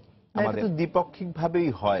করছে? আমাদের দ্বিপাক্ষিক ভাবেই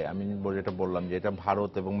হয়। আমি যেটা বললাম যে এটা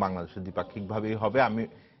ভারত এবং বাংলাদেশের দ্বিপাক্ষিক ভাবেই হবে। আমি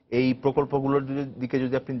এই প্রকল্পগুলোর দিকে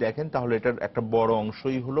যদি আপনি দেখেন, তাহলে এটার একটা বড়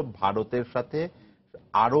অংশই হলো ভারতের সাথে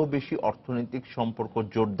আরো বেশি অর্থনৈতিক সম্পর্ক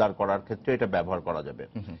জোরদার করার ক্ষেত্রে এটা ব্যবহার করা যাবে,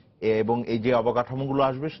 এবং এই যে অবকাঠামোগুলো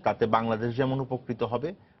আসবে তাতে বাংলাদেশ যেমন উপকৃত হবে,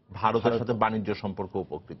 ভারতের সাথে বাণিজ্য সম্পর্ক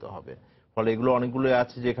উপকৃত হবে। ফলে এগুলো অনেকগুলো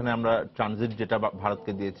আছে, যেখানে আমরা ট্রানজিট যেটা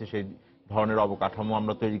ভারতকে দিয়েছে, সেই ধরনের অবকাঠামো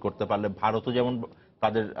আমরা তৈরি করতে পারলে ভারতও যেমন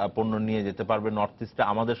তাদের পণ্য নিয়ে যেতে পারবে নর্থ ইস্টে,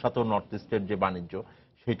 আমাদের সাথেও নর্থ ইস্টের যে বাণিজ্য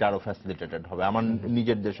সেটা আরো ফ্যাসিলিটেটেড হবে। আমার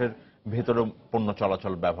নিজের দেশের ভেতরে পণ্য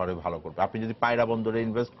চলাচল ব্যবহারে ভালো করবে। আপনি যদি পায়রা বন্দরে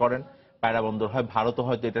ইনভেস্ট করেন, পায়রা বন্দর হয়, ভারতও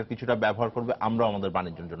হয়তো এটার কিছুটা ব্যবহার করবে, আমরাও আমাদের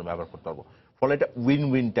বাণিজ্যের জন্য ব্যবহার করতে পারবো। ফলে এটা উইন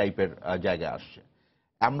উইন টাইপের জায়গায় আসছে।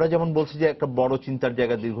 আমরা যেমন বলছি যে একটা বড় চিন্তার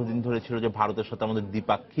জায়গা দীর্ঘদিন ধরে ছিল যে ভারতের সাথে আমাদের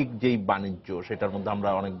দ্বিপাক্ষিক যেই বাণিজ্য, সেটার মধ্যে আমরা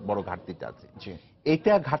অনেক বড় ঘাটতিতে আছি।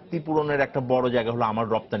 এটা ঘাটতি পূরণের একটা বড় জায়গা হলো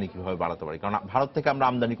আমার রপ্তানি কিভাবে বাড়াতে পারি। কারণ ভারত থেকে আমরা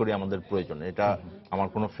আমদানি করি আমাদের প্রয়োজনে, এটা আমার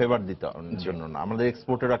কোনো ফেভার দিতে জন্য না, আমাদের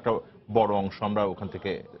এক্সপোর্টের একটা বড় অংশ আমরা ওখান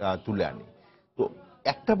থেকে তুলে আনি। তো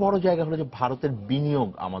একটা বড় জায়গা হলো যে ভারতের বিনিয়োগ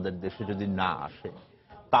আমাদের দেশে যদি না আসে,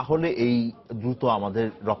 তাহলে এই দ্রুত আমাদের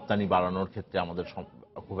রপ্তানি বাড়ানোর ক্ষেত্রে আমাদের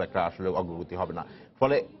খুব একটা আসলে অগ্রগতি হবে না।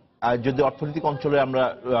 ফলে যদি অর্থনৈতিক অঞ্চলে আমরা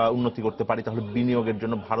উন্নতি করতে পারি, তাহলে বিনিয়োগের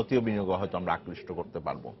জন্য ভারতীয় বিনিয়োগ হয়তো আমরা আকৃষ্ট করতে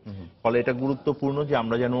পারবো। ফলে এটা গুরুত্বপূর্ণ যে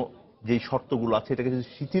আমরা যেন যেই শর্তগুলো আছে এটাকে যদি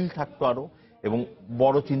শিথিল থাকতো আরো, এবং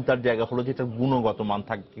বড় চিন্তার জায়গা হলো যে এটার গুণগত মান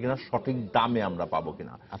থাকবে কিনা, সঠিক দামে আমরা পাবো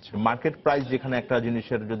কিনা। মার্কেট প্রাইস যেখানে একটা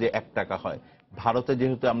জিনিসের যদি 1 টাকা হয়, ভারতে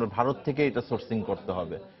যেহেতু আমরা ভারত থেকে এটা সোর্সিং করতে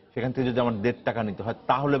হবে, সেখান থেকে যদি আমার 1.5 টাকা নিতে হয়,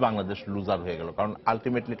 তাহলে বাংলাদেশ লুজার হয়ে গেল, কারণ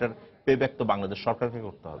আলটিমেটলি এটার পেব্যাক তো বাংলাদেশ সরকারকে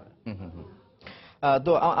করতে হবে।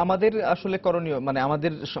 তো আমাদের আসলে করণীয়, মানে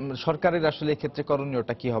আমাদের সরকারের আসলে এক্ষেত্রে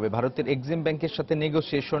করণীয়টা কি হবে? ভারতের এক্সিম ব্যাংকের সাথে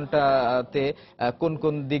নেগোসিয়েশনটাতে কোন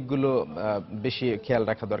কোন দিকগুলো বেশি খেয়াল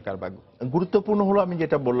রাখা দরকার? বা গুরুত্বপূর্ণ হলো আমি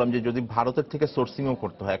যেটা বললাম যে যদি ভারতের থেকে সোর্সিংও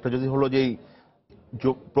করতে হয়, একটা যদি হলো যে এই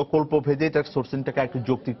প্রকল্প ভেদে তার সোর্সিংটাকে একটু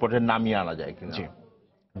যৌক্তিক পর্যায়ে নামিয়ে আনা যায় কিনা।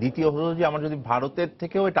 দ্বিতীয় হলো যে আমার যদি ভারতের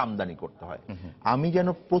থেকেও এটা আমদানি করতে হয়, আমি যেন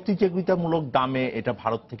প্রতিযোগিতামূলক দামে এটা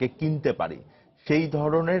ভারত থেকে কিনতে পারি, সেই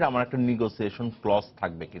ধরনের আমার একটা নেগোসিয়েশন ক্লজ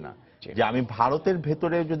থাকবে কিনা, যে আমি ভারতের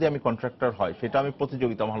ভেতরে যদি আমি কন্ট্রাক্টর হয়, সেটা আমি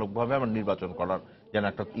প্রতিযোগিতামূলকভাবে আমার নির্বাচন করার যেন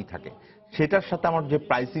একটা থাকে। সেটার সাথে আমার যে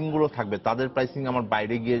প্রাইসিং গুলো থাকবে, তাদের প্রাইসিং আমার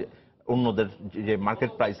বাইরে গিয়ে অন্যদের যে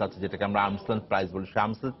মার্কেট প্রাইস আছে, যেটাকে আমরা আর্মস লেন্থ প্রাইস বলি, সেই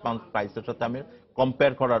আর্মস লেন্থ প্রাইসের সাথে আমি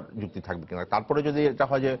কম্পেয়ার করার যুক্তি থাকবে কিনা। তারপরে যদি এটা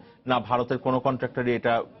হয় যে না, ভারতের কোনো কন্ট্রাক্টরই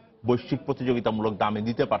এটা বৈশ্বিক প্রতিযোগিতামূলক দামে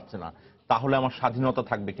দিতে পারছে না, তাহলে আমার স্বাধীনতা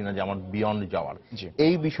থাকবে কিনা যে আমার বিয়ন্ড যাওয়ার।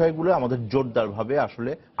 এই বিষয়গুলো আমাদের জোরদারভাবে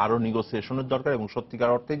আসলে আরো নেগোসিয়েশনের দরকার। এবং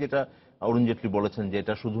সত্যিকার অর্থে যেটা অরুণ জেটলি বলেছেন যে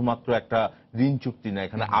এটা শুধুমাত্র একটা ঋণ চুক্তি না,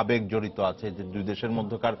 এখানে আবেগ জড়িত আছে, যে দুই দেশের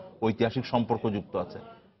মধ্যকার ঐতিহাসিক সম্পর্ক যুক্ত আছে,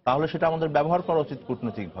 তাহলে সেটা আমাদের ব্যবহার করা উচিত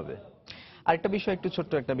কূটনৈতিকভাবে। আরেকটা বিষয়, একটু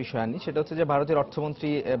ছোট্ট একটা বিষয় আনি, সেটা হচ্ছে যে ভারতের অর্থমন্ত্রী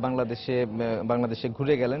বাংলাদেশে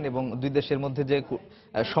ঘুরে গেলেন এবং দুই দেশের মধ্যে যে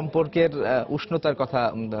সম্পর্কের উষ্ণতার কথা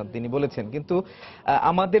তিনি বলেছেন, কিন্তু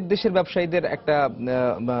আমাদের দেশের ব্যবসায়ীদের একটা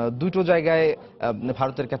দুটো জায়গায়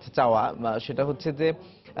ভারতের কাছে চাওয়া, সেটা হচ্ছে যে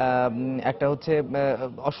একটা হচ্ছে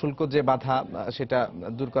অশুল্ক যে বাধা, সেটা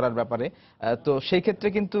দূর করার ব্যাপারে। তো সেই ক্ষেত্রে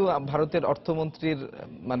কিন্তু ভারতের অর্থমন্ত্রীর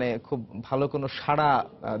মানে খুব ভালো কোনো সাড়া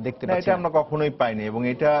দেখতে পাচ্ছি এটা না। আমরা কখনোই পাইনি, এবং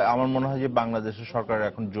এটা আমার মনে হয় যে বাংলাদেশের সরকারের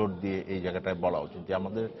এখন জোর দিয়ে এই জায়গাটায় বলা উচিত যে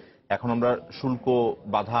আমাদের এখন আমরা শুল্ক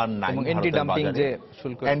বাধা নাই,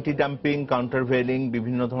 অ্যান্টি ডাম্পিং, কাউন্টার ভেলিং,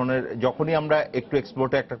 বিভিন্ন ধরনের, যখনই আমরা একটু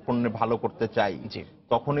এক্সপোর্টে একটা পণ্য ভালো করতে চাই,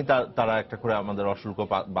 তখনই তারা একটা করে আমাদের অশুল্ক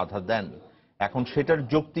বাধা দেন। এখন সেটার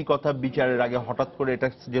যৌক্তিকতা বিচারের আগে হঠাৎ করে এটা,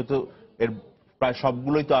 যেহেতু এর প্রায়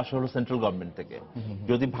সবগুলোই তো আসে হলো সেন্ট্রাল গভর্নমেন্ট থেকে,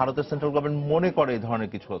 যদি ভারতের সেন্ট্রাল গভর্নমেন্ট মনে করে এই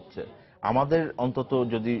ধরনের কিছু হচ্ছে, আমাদের অন্তত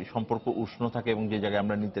যদি সম্পর্ক উষ্ণ থাকে এবং যে জায়গায়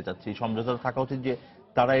আমরা নিতে চাচ্ছি, সমঝোতা থাকা উচিত যে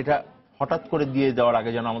তারা এটা হঠাৎ করে দিয়ে দেওয়ার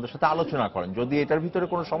আগে যেন আমাদের সাথে আলোচনা করেন। যদি এটার ভিতরে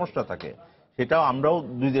কোনো সমস্যা থাকে, সেটাও আমরাও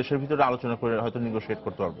দুই দেশের ভিতরে আলোচনা করে হয়তো নেগোশিয়েট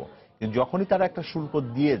করতে পারবো। কিন্তু যখনই তারা একটা শুল্ক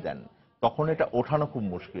দিয়ে দেন, তখন এটা ওঠানো খুব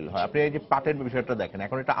মুশকিল হয়। আপনি এই যে পাটের বিষয়টা দেখেন,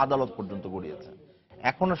 এখন এটা আদালত পর্যন্ত গড়িয়েছে,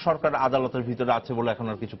 এখনো সরকার আদালতের ভিতরে আছে বলে এখন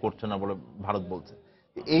আর কিছু করছে না বলে ভারত বলছে।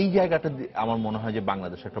 এই জায়গাটা আমার মনে হয় যে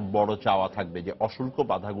বাংলাদেশে একটা বড় চাওয়া থাকবে যে অশুল্ক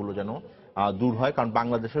বাধাগুলো যেন দূর হয়, কারণ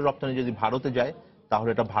বাংলাদেশের রপ্তানি যদি ভারতে যায়, তাহলে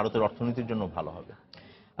এটা ভারতের অর্থনীতির জন্য ভালো হবে।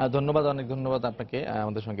 ধন্যবাদ, অনেক ধন্যবাদ আপনাকে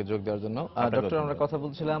আমাদের সঙ্গে যোগ দেওয়ার জন্য। ডক্টর, আমরা কথা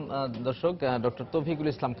বলছিলাম দর্শক ডক্টর তৌফিকুল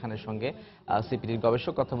ইসলাম খানের সঙ্গে, সিপিডির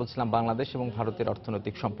গবেষক, কথা বলছিলাম বাংলাদেশ এবং ভারতের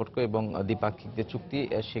অর্থনৈতিক সম্পর্ক এবং দ্বিপাক্ষিক যে চুক্তি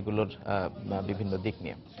সেগুলোর বিভিন্ন দিক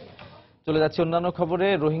নিয়ে। চলে যাচ্ছে অন্যান্য খবরে।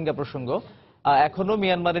 রোহিঙ্গা প্রসঙ্গ। এখনো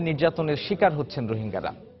মিয়ানমারে নির্যাতনের শিকার হচ্ছেন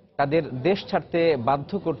রোহিঙ্গারা। তাদের দেশ ছাড়তে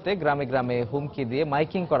বাধ্য করতে গ্রামে গ্রামে হুমকি দিয়ে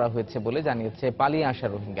মাইকিং করা হয়েছে বলে জানিয়েছে পালিয়ে আসা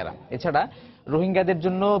রোহিঙ্গারা। এছাড়া রোহিঙ্গাদের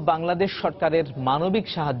জন্য বাংলাদেশ সরকারের মানবিক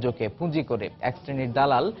সাহায্যকে পুঁজি করে এক শ্রেণীর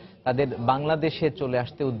দালাল তাদের বাংলাদেশে চলে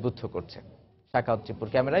আসতে উদ্বুদ্ধ করছে। শাকাওয়াত টিপুর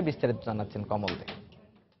ক্যামেরায় বিস্তারিত জানাচ্ছেন কমল দে।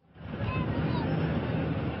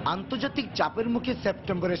 আন্তর্জাতিক চাপের মুখে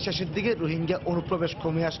সেপ্টেম্বরের শেষের দিকে রোহিঙ্গা অনুপ্রবেশ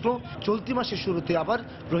কমে আসলো। চলতি মাসের শুরুতে আবার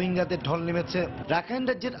রোহিঙ্গাদের ঢল নেমেছে। রাখাইন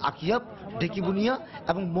রাজ্যের আকিয়াব, ঢেকিবুনিয়া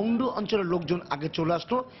এবং মংডু অঞ্চলের লোকজন আগে চলে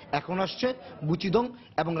আসলো, এখন আসছে বুচিদং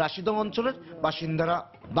এবং রাশিদং অঞ্চলের বাসিন্দারা।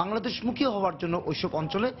 বাংলাদেশমুখী হওয়ার জন্য ওইসব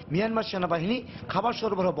অঞ্চলে মিয়ানমার সেনাবাহিনী খাবার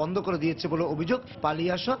সরবরাহ বন্ধ করে দিয়েছে বলে অভিযোগ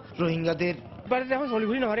পালিয়ে আসা রোহিঙ্গাদের।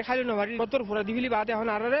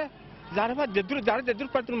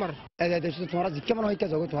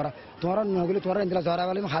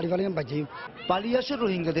 পালিয়ে আসা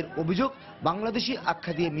রোহিঙ্গাদের অভিযোগ, বাংলাদেশি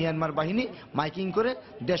আখ্যা দিয়ে মিয়ানমার বাহিনী মাইকিং করে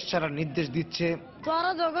দেশ ছাড়ার নির্দেশ দিচ্ছে।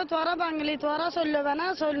 তোরা যোগ, তোরা বাঙালি, তোরা চলবে না,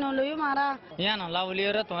 চল লইও মারা।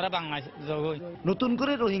 নতুন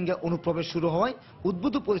করে রোহিঙ্গা অনুপ্রবেশ শুরু হওয়ায়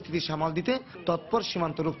উদ্ভূত পরিস্থিতি সামাল দিতে তৎপর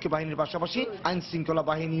সীমান্তরক্ষী বাহিনীর পাশাপাশি আইন শৃঙ্খলা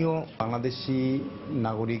বাহিনীও। বাংলাদেশি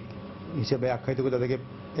নাগরিক হিসেবে আখ্যায়িত করে তাদেরকে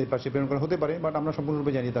এর পাশে প্রেরণ করা হতে পারে, বাট আমরা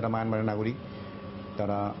সম্পূর্ণরূপে জানি তারা মায়ানমারের নাগরিক।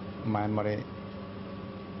 তারা মায়ানমারে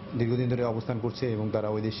দীর্ঘদিন ধরে অবস্থান করছে এবং তারা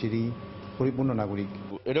ওই দেশেরই পরিপূর্ণ নাগরিক।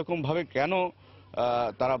 এরকম ভাবে কেন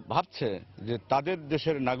তারা ভাবছে যে তাদের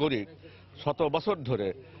দেশের নাগরিক শত বছর ধরে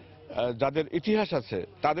যাদের ইতিহাস আছে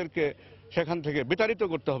তাদেরকে সেখান থেকে বিতাড়িত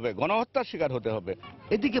করতে হবে, গণহত্যার শিকার হতে হবে।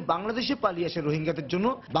 এদিকে বাংলাদেশে পালিয়ে আসে রোহিঙ্গাদের জন্য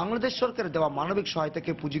বাংলাদেশ সরকারের দেওয়া মানবিক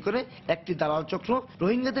সহায়তাকে পুঁজি করে একটি দালাল চক্র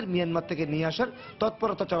রোহিঙ্গাদের মিয়ানমার থেকে নিয়ে আসার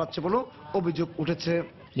তৎপরতা চালাচ্ছে বলেও অভিযোগ উঠেছে।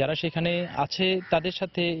 যারা সেখানে আছে তাদের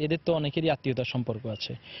সাথে এদের তো অনেকেরই আত্মীয়তার সম্পর্ক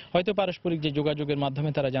আছে, হয়তো পারস্পরিক যে যোগাযোগের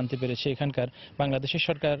মাধ্যমে তারা জানতে পেরেছে এখানকার বাংলাদেশের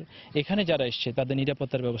সরকার এখানে যারা এসছে তাদের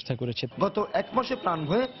নিরাপত্তার ব্যবস্থা করেছে। গত এক মাসে প্রাণ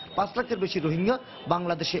ভয়ে 5 লাখের বেশি রোহিঙ্গা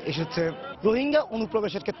বাংলাদেশে এসেছে। রোহিঙ্গা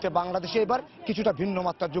অনুপ্রবেশের ক্ষেত্রে বাংলাদেশে এবার কিছুটা ভিন্ন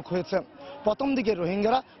মাত্রা যোগ হয়েছে। প্রথম দিকে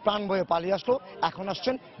রোহিঙ্গারা প্রাণ ভয়ে পালিয়ে আসলো, এখন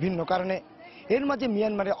আসছেন ভিন্ন কারণে। এর মাঝে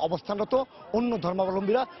মিয়ানমারে অবস্থানরত অন্য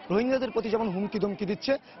ধর্মাবলম্বীরা রোহিঙ্গাদের প্রতি যেমন হুমকি ধমকি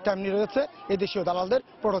দিচ্ছে, তেমনি রয়েছে এদেশীয় দালালদের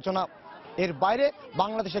প্ররোচনা। এর বাইরে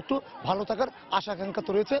বাংলাদেশে একটু ভালো থাকার আশা আকাঙ্ক্ষা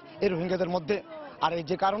তো রয়েছে এই রোহিঙ্গাদের মধ্যে, আর এই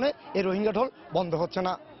যে কারণে এই রোহিঙ্গা ঢল বন্ধ হচ্ছে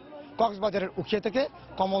না। কক্সবাজারের উখিয়া থেকে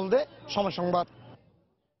কমল দে, সময় সংবাদ।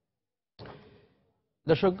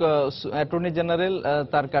 দর্শক, অ্যাটর্নি জেনারেল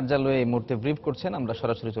তার কার্যালয়ে এই মুহূর্তে ব্রিফ করছেন, আমরা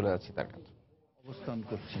সরাসরি চলে যাচ্ছি তার কাছে। অবস্থান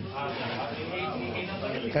করছেন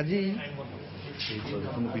কাজেই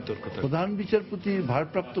প্রধান বিচারপতি,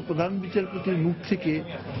 ভারপ্রাপ্ত প্রধান বিচারপতির মুখ থেকে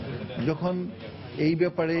যখন এই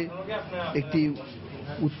ব্যাপারে একটি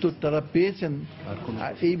উত্তর তারা পেয়েছেন,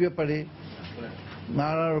 আর এই ব্যাপারে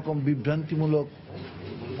নানা রকম বিভ্রান্তিমূলক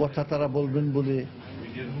কথা তারা বলবেন বলে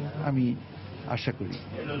আমি আশা করি,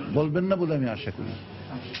 বলবেন না বলে আমি আশা করি।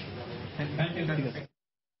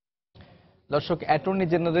 দর্শক, অ্যাটর্নি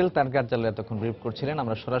জেনারেল তার কার্যালয়ে এতক্ষণ ব্রিফ করছিলেন,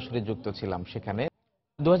 আমরা সরাসরি যুক্ত ছিলাম সেখানে।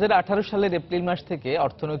 2018 সালের এপ্রিল মাস থেকে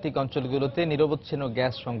অর্থনৈতিক অঞ্চলগুলোতে নিরবচ্ছিন্ন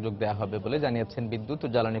গ্যাস সংযোগ দেওয়া হবে বলে জানিয়েছেন বিদ্যুৎ ও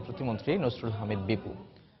জ্বালানি প্রতিমন্ত্রী নসরুল হামিদ বিপু।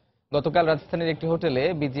 গতকাল রাজধানীর একটি হোটেলে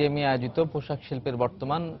বিজিএমইএ আয়োজিত পোশাক শিল্পের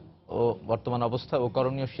বর্তমান অবস্থা ও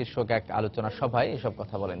করণীয় শীর্ষক এক আলোচনা সভায় এসব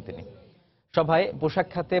কথা বলেন তিনি। সভায় পোশাক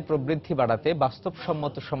খাতে প্রবৃদ্ধি বাড়াতে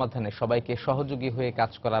বাস্তবসম্মত সমাধানে সবাইকে সহযোগী হয়ে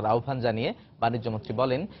কাজ করার আহ্বান জানিয়ে বাণিজ্যমন্ত্রী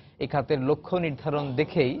বলেন, এই খাতের লক্ষ্য নির্ধারণ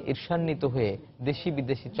দেখেই ঈর্ষান্বিত হয়ে দেশি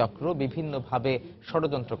বিদেশি চক্র বিভিন্নভাবে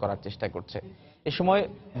ষড়যন্ত্র করার চেষ্টা করছে। এ সময়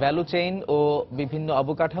ভ্যালু চেইন ও বিভিন্ন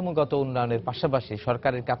অবকাঠামোগত উন্নয়নের পাশাপাশি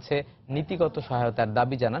সরকারের কাছে নীতিগত সহায়তার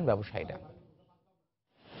দাবি জানান ব্যবসায়ীরা।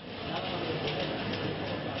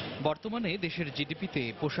 বর্তমানে দেশের জিডিপিতে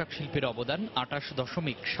পোশাক শিল্পের অবদান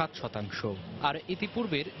 28.7%, আর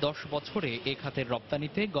ইতিপূর্বের 10 বছরে এ খাতের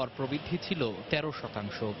রপ্তানিতে গড় প্রবৃদ্ধি ছিল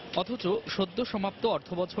 13%। অথচ সদ্য সমাপ্ত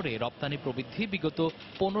অর্থবছরে রপ্তানি প্রবৃদ্ধি বিগত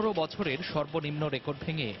 15 বছরের সর্বনিম্ন রেকর্ড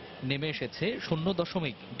ভেঙে নেমে এসেছে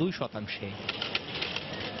 0.2%।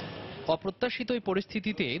 অপ্রত্যাশিত এই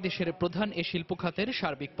পরিস্থিতিতে দেশের প্রধান এ শিল্প খাতের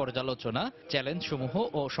সার্বিক পর্যালোচনা, চ্যালেঞ্জসমূহ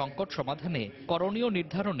ও সংকট সমাধানে করণীয়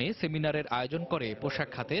নির্ধারণে সেমিনারের আয়োজন করে পোশাক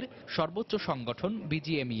খাতের সর্বোচ্চ সংগঠন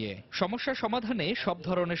বিজিএমইএ। সমস্যা সমাধানে সব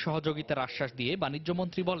ধরনের সহযোগিতার আশ্বাস দিয়ে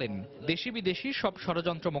বাণিজ্যমন্ত্রী বলেন, দেশি বিদেশি সব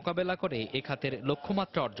ষড়যন্ত্র মোকাবেলা করে এ খাতের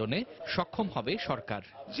লক্ষ্যমাত্রা অর্জনে সক্ষম হবে সরকার।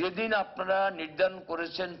 যেদিন আপনারা নির্ধারণ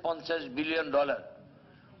করেছেন $50 বিলিয়ন,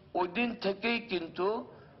 ওই দিন থেকেই কিন্তু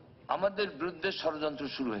আমাদের বিরুদ্ধে ষড়যন্ত্র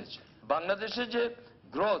শুরু হয়েছে। বাংলাদেশে যে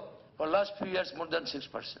growth for last few years more than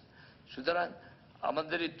 6%। সুতরাং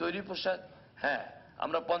আমাদের এই তৈরি পোশাক, হ্যাঁ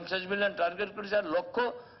আমরা 50 বিলিয়ন টার্গেট করেছি, আর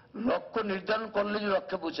লক্ষ্য নির্ধারণ করলে যে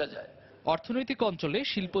লক্ষ্যে বোঝা যায়। অর্থনৈতিক অঞ্চলে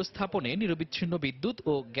শিল্প স্থাপনে নিরবিচ্ছিন্ন বিদ্যুৎ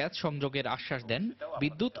ও গ্যাস সংযোগের আশ্বাস দেন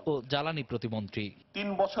বিদ্যুৎ ও জ্বালানি প্রতিমন্ত্রী। 3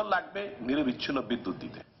 বছর লাগবে নিরবিচ্ছিন্ন বিদ্যুৎ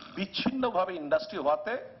দিতে। বিচ্ছিন্নভাবে ইন্ডাস্ট্রি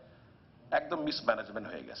হওয়াতে একদম মিসম্যানেজমেন্ট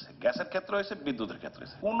হয়ে গেছে। গ্যাসের ক্ষেত্রে হয়েছে, বিদ্যুতের ক্ষেত্রে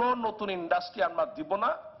হয়েছে। কোন নতুন ইন্ডাস্ট্রি আমরা দিব না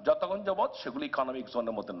যতক্ষণ যাবৎ সেগুলি ইকোনমিক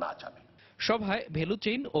জোনের মধ্যে না যাবে। সভায় ভ্যালু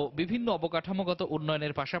চেইন ও বিভিন্ন অবকাঠামোগত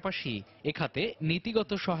উন্নয়নের পাশাপাশি এ খাতে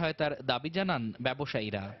নীতিগত সহায়তার দাবি জানান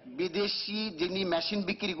ব্যবসায়ীরা। বিদেশি যিনি মেশিন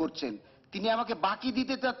বিক্রি করছেন তিনি আমাকে বাকি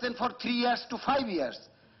দিতে চাচ্ছেন for 3 years two 5 years.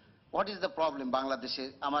 What is the problem বাংলাদেশে?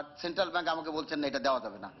 আমার সেন্ট্রাল ব্যাংক আমাকে বলছেন না, এটা দেওয়া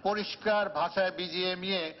যাবে না। পরিষ্কার ভাষায়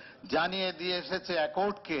বিজিএমইএ জানিয়ে দিয়ে এসেছে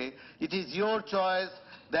অ্যাকর্ডকে, it is your choice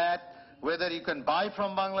that whether you can buy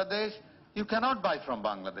from Bangladesh, you cannot buy from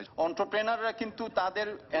Bangladesh. এন্টারপ্রেনাররা কিন্তু তাদের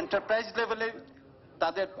এন্টারপ্রাইজ লেভেলে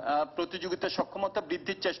তাদের প্রতিযোগিতা সক্ষমতা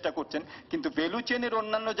বৃদ্ধির চেষ্টা করছেন, কিন্তু ভ্যালু চেইনের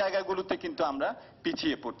অন্যান্য জায়গাগুলোতে কিন্তু আমরা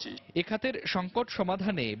পিছিয়ে পড়ছি। এ খাতের সংকট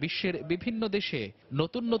সমাধানে বিশ্বের বিভিন্ন দেশে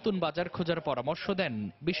নতুন নতুন বাজার খোঁজার পরামর্শ দেন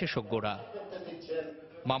বিশেষজ্ঞরা।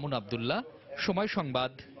 মামুন আব্দুল্লাহ, সময়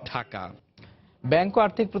সংবাদ, ঢাকা। ব্যাংক ও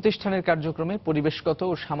আর্থিক প্রতিষ্ঠানের কার্যক্রমে পরিবেশগত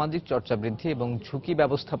ও সামাজিক চর্চা বৃদ্ধি এবং ঝুঁকি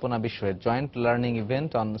ব্যবস্থাপনা বিষয়ে joint learning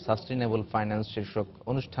event on sustainable finance শীর্ষক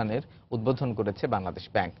অনুষ্ঠানের উদ্বোধন করেছে বাংলাদেশ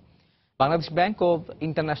ব্যাংক। বাংলাদেশ ব্যাংক ও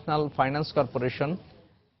ইন্টারন্যাশনাল ফাইন্যান্স কর্পোরেশন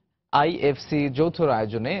আইএফসি যৌথ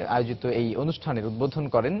আয়োজনে আয়োজিত এই অনুষ্ঠানের উদ্বোধন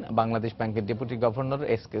করেন বাংলাদেশ ব্যাংকের deputy governor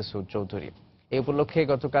S K Chowdhury. এই উপলক্ষে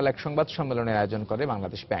গতকাল এক সংবাদ সম্মেলনের আয়োজন করে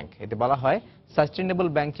বাংলাদেশ ব্যাংক। এতে বলা হয়, সাস্টেইনেবল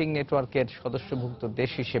ব্যাংকিং নেটওয়ার্কের সদস্যভুক্ত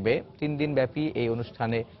দেশ হিসেবে 3 দিনব্যাপী এই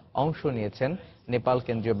অনুষ্ঠানে অংশ নিয়েছেন নেপাল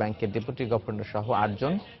কেন্দ্রীয় ব্যাংকের ডেপুটি গভর্নর সহ 8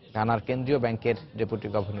 জন, ঘানার কেন্দ্রীয় ব্যাংকের ডেপুটি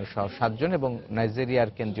গভর্নর সহ 7 জন এবং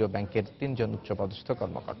নাইজেরিয়ার কেন্দ্রীয় ব্যাংকের 3 জন উচ্চপদস্থ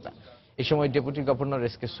কর্মকর্তা। এই সময় ডেপুটি গভর্নর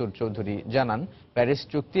এস কে সুর চৌধুরী জানান, প্যারিস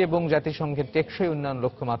চুক্তি এবং জাতিসংঘের টেকসই উন্নয়ন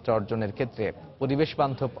লক্ষ্যমাত্রা অর্জনের ক্ষেত্রে পরিবেশ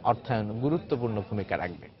বান্ধব অর্থায়ন গুরুত্বপূর্ণ ভূমিকা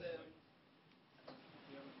রাখবে।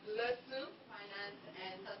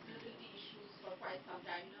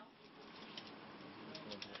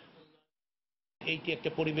 এইটি একটা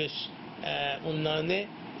পরিবেশ উন্নয়নে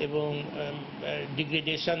এবং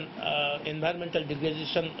ডিগ্রেডেশন, এনভায়রনমেন্টাল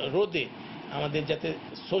ডিগ্রেডেশন রোধে আমাদের যাতে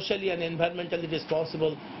socially and environmentally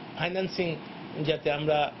responsible financing যাতে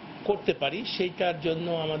আমরা করতে পারি, সেইটার জন্য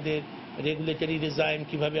আমাদের রেগুলেটরি রিজাইম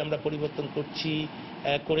কিভাবে আমরা পরিবর্তন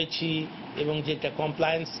করেছি এবং যেটা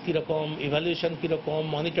কমপ্লায়েন্স কীরকম, ইভ্যালুয়েশন কীরকম,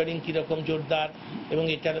 মনিটরিং কীরকম জোরদার এবং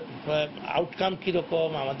এটার আউটকাম কীরকম,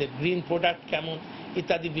 আমাদের গ্রিন প্রোডাক্ট কেমন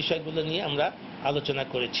ইত্যাদি বিষয়গুলো নিয়ে আমরা আলোচনা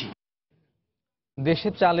করেছি। দেশে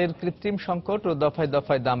চালের কৃত্রিম সংকট ও দফায়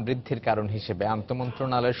দফায় দাম বৃদ্ধির কারণ হিসেবে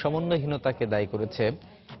আন্তঃমন্ত্রণালয়ের সমন্বয়হীনতাকে দায়ী করেছে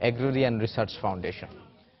এগ্রোরিয়ান রিসার্চ ফাউন্ডেশন।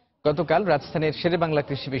 গতকাল রাজধানীর শেরেবাংলা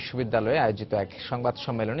কৃষি বিশ্ববিদ্যালয়ে আয়োজিত এক সংবাদ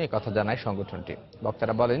সম্মেলনে একথা জানায় সংগঠনটি।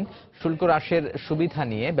 বক্তারা বলেন, শুল্ক হ্রাসের সুবিধা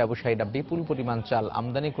নিয়ে ব্যবসায়ীরা বিপুল পরিমাণ চাল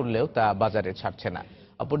আমদানি করলেও তা বাজারে ছাড়ছে না।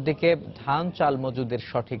 অপরদিকে ধান চাল মজুদের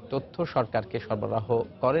সঠিক তথ্য সরকারকে সরবরাহ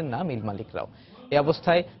করেন না মিল মালিকরাও। এই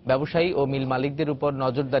অবস্থায় ব্যবসায়ী ও মিল মালিকদের উপর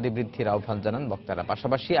নজরদারি বৃদ্ধির আহ্বান জানান বক্তারা।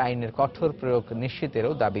 পাশাপাশি আইনের কঠোর প্রয়োগ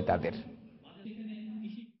নিশ্চিতেরও দাবি তাদের।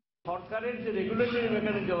 সরকারের যে রেগুলেটরি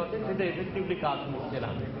মেকানিজম আছে সেটা এফেক্টিভলি কাজ করছে না।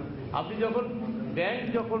 আপনি যখন ব্যাংক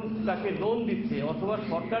যখন তাকে লোন দিচ্ছে অথবা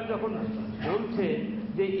সরকার যখন বলছে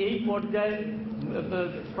যে এই পর্যায়ে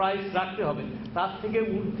প্রাইস রাখতে হবে, তার থেকে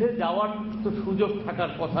ঊর্ধ্বে যাওয়ার তো সুযোগ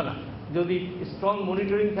থাকার কথা না, যদি স্ট্রং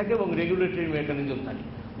মনিটরিং থাকে এবং রেগুলেটরি মেকানিজম থাকে।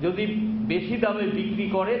 যদি বেশি দামে বিক্রি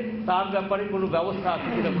করে তার ব্যাপারে কোনো ব্যবস্থা আছে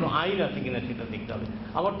কিনা, কোনো আইন আছে কিনা সেটা দেখতে হবে।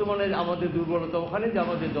 আমার তো মনে হয় আমাদের দুর্বলতা ওখানে যে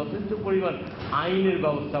আমাদের যথেষ্ট পরিমাণ আইনের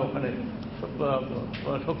ব্যবস্থা ওখানে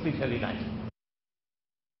শক্তিশালী নাই।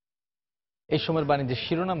 এই সময়ের বাণিজ্যের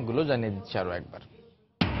শিরোনামগুলো জানিয়ে দিচ্ছি আরো একবার।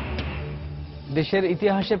 দেশের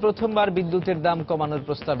ইতিহাসে প্রথমবার বিদ্যুতের দাম কমানোর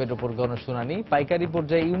প্রস্তাবের উপর গণশুনানি। পাইকারি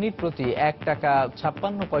পর্যায়ে ইউনিট প্রতি 1 টাকা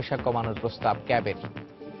 56 পয়সা কমানোর প্রস্তাব ক্যাবের।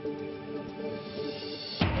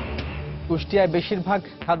 কুষ্টিয়ায় বেশিরভাগ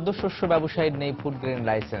খাদ্যশস্য ব্যবসায়ীর নেই ফুড গ্রেন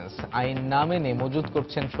লাইসেন্স। আইন না মেনে মজুত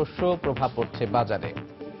করছেন শস্য, প্রভাব পড়ছে বাজারে।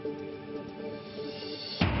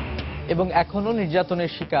 এবং এখনো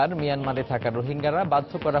নির্যাতনের শিকার মিয়ানমারে থাকা রোহিঙ্গারা,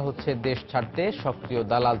 বাধ্য করা হচ্ছে দেশ ছাড়তে সক্রিয়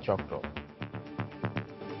দালাল চক্র।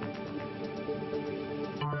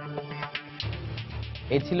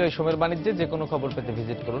 এই ছিল এই সময়ের বাণিজ্যে। যে কোনো খবর পেতে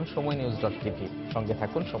ভিজিট করুন সময়নিউজ.টিভি। সঙ্গে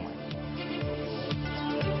থাকুন সময়।